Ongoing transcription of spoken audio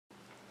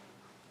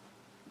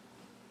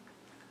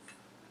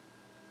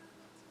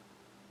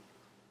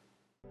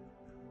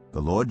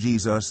The Lord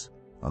Jesus,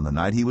 on the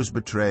night he was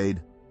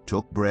betrayed,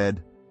 took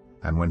bread,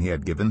 and when he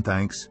had given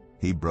thanks,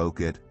 he broke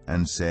it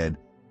and said,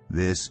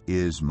 "This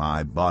is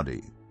my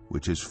body,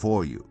 which is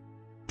for you.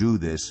 Do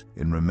this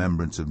in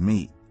remembrance of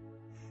me."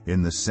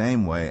 In the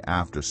same way,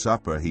 after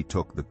supper, he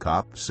took the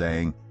cup,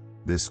 saying,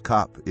 "This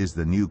cup is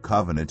the new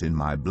covenant in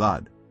my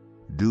blood.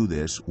 Do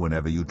this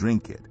whenever you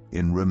drink it,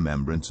 in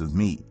remembrance of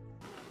me."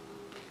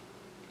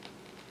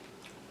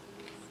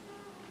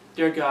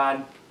 Dear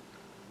God,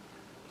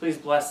 please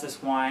bless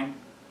this wine,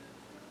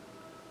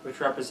 which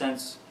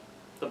represents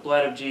the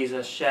blood of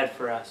Jesus shed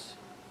for us.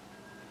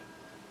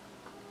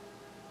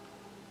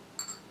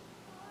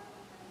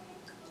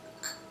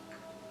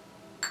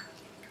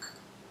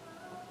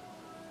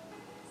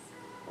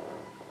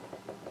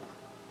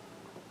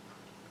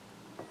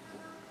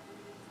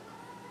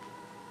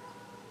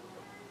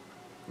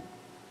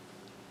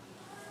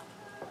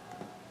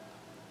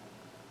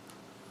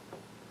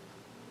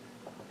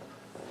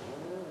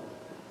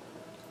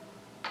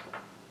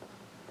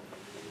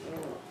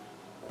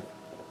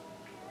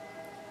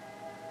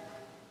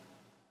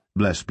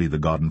 Blessed be the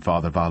God and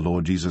Father of our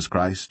Lord Jesus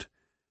Christ,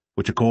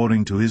 which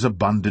according to his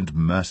abundant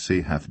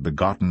mercy hath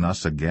begotten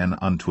us again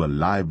unto a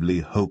lively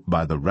hope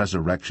by the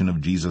resurrection of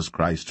Jesus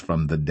Christ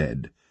from the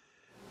dead.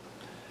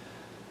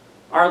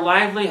 Our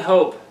lively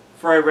hope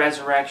for a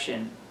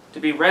resurrection,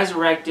 to be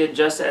resurrected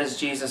just as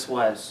Jesus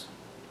was.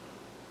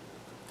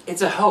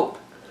 It's a hope.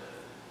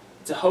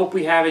 It's a hope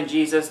we have in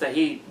Jesus, that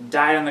he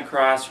died on the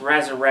cross,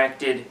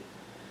 resurrected,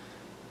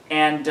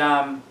 and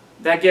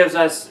that gives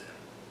us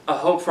a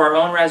hope for our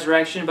own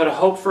resurrection, but a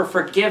hope for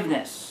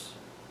forgiveness.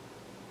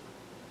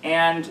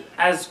 And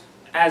as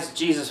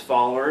Jesus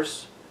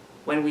followers,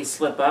 when we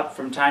slip up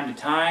from time to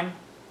time,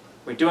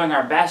 we're doing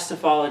our best to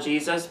follow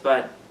Jesus,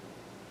 but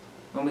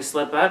when we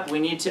slip up, we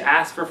need to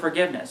ask for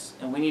forgiveness,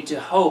 and we need to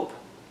hope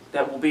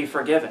that we'll be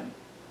forgiven.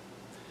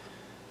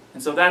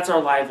 And so that's our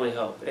lively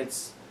hope.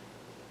 It's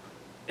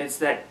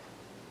that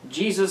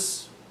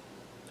Jesus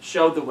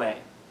showed the way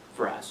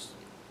for us,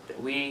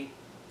 that we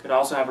could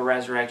also have a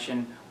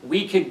resurrection.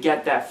 We could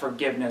get that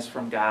forgiveness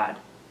from God,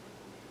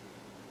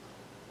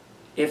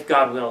 if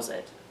God wills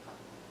it.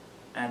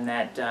 And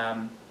that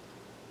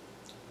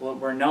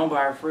we're known by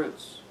our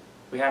fruits.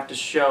 We have to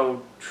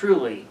show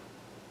truly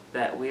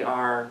that we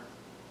are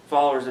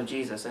followers of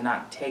Jesus and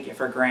not take it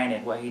for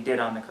granted what he did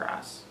on the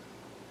cross.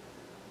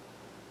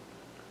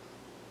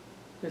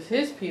 Because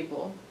his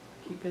people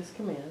keep his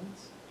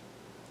commands.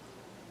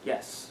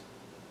 Yes.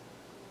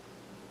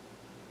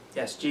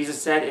 Yes,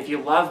 Jesus said, "If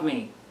you love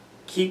me,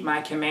 keep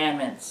my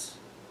commandments."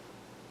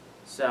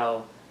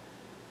 So,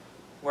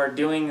 we're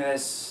doing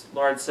this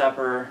Lord's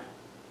Supper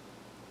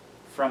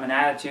from an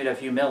attitude of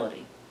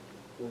humility.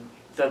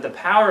 The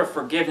power of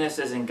forgiveness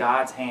is in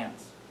God's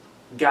hands.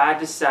 God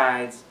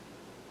decides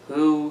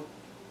who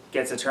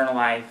gets eternal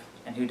life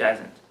and who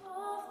doesn't.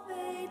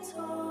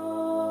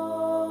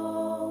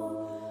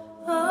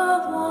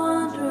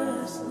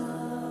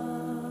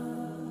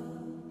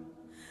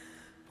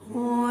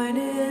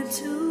 Pointed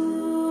to